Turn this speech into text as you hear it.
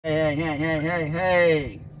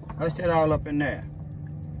Hey. Hush that all up in there.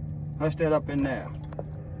 Hush that up in there.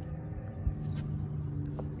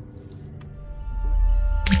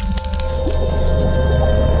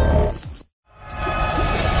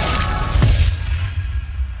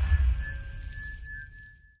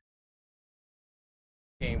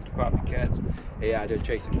 Came to Crappie Cats. They out there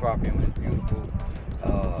chasing crappie on this beautiful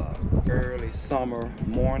early summer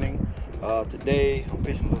morning. Today I'm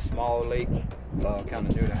fishing a little small lake, kind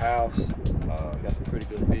of near the house. Got some pretty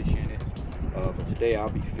good fish in it. But today I'll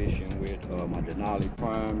be fishing with my Denali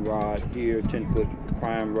prime rod here, 10-foot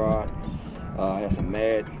prime rod. I have some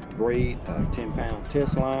Mad braid, 10-pound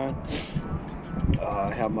test line.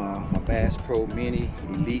 I have my Bass Pro Mini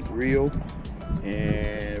Elite reel,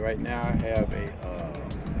 and right now I have a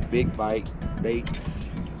big bite baits,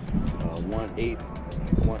 1/8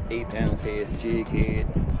 ounce head jig head,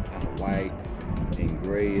 kind of white and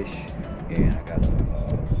grayish, and I got a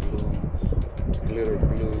glitter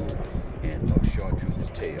blue and a chartreuse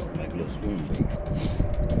tail, like a little swim bait.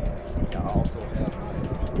 I also have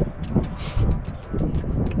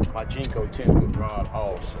my Jinko 10-foot rod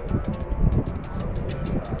also.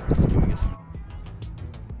 So, let me get some.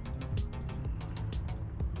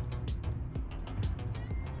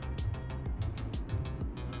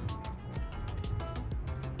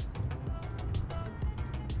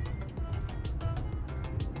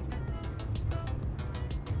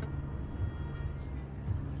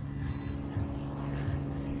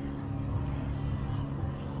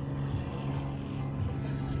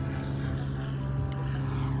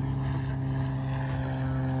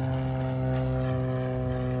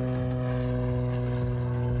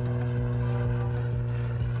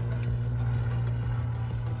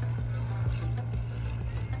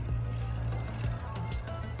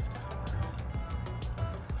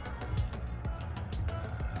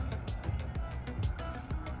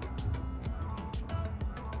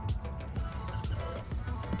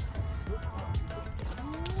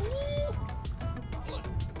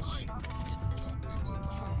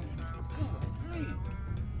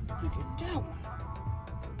 Look at that one.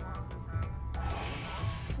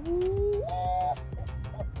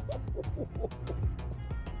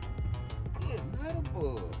 Good night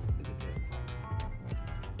above. Look at that.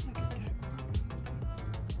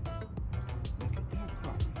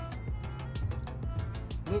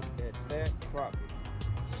 Look at that crappie.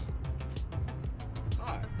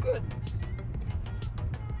 My goodness.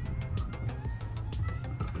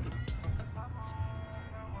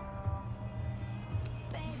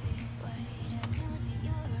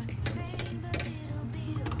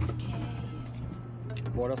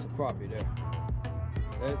 Boy, that's a crappie there.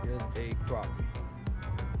 That is a crappie.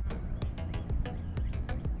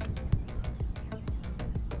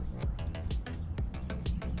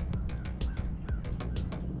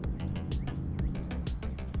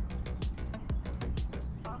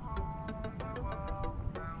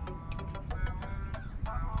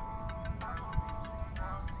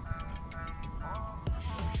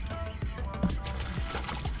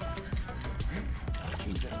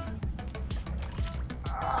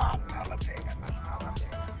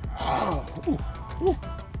 Oh, ooh, ooh.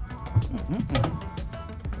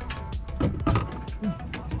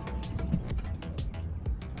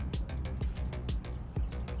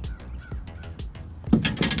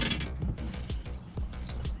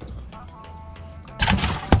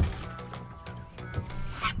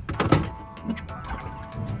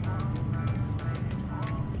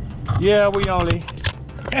 Yeah, we only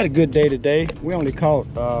had a good day today. We only caught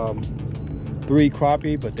 3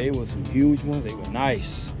 crappie, but they were some huge ones. They were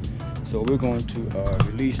nice. So we're going to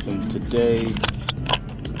release them today.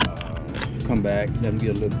 Come back, let them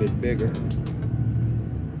get a little bit bigger.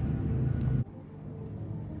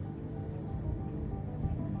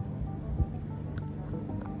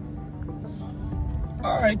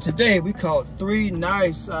 All right, today we caught 3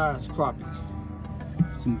 nice sized crappie.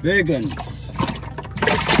 Some big ones.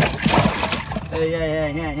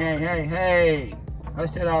 Hey.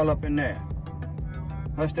 Hush that all up in there.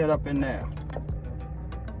 Hush that up in there.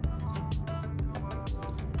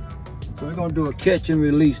 So we're gonna do a catch and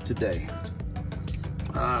release today.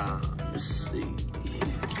 Let's see. I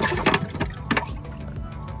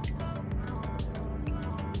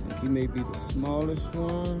think he may be the smallest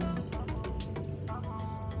one.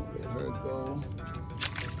 Let her go.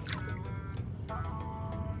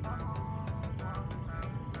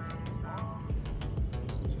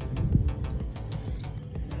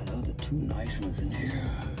 Got other 2 nice ones in here.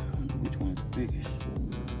 I don't know which one's the biggest.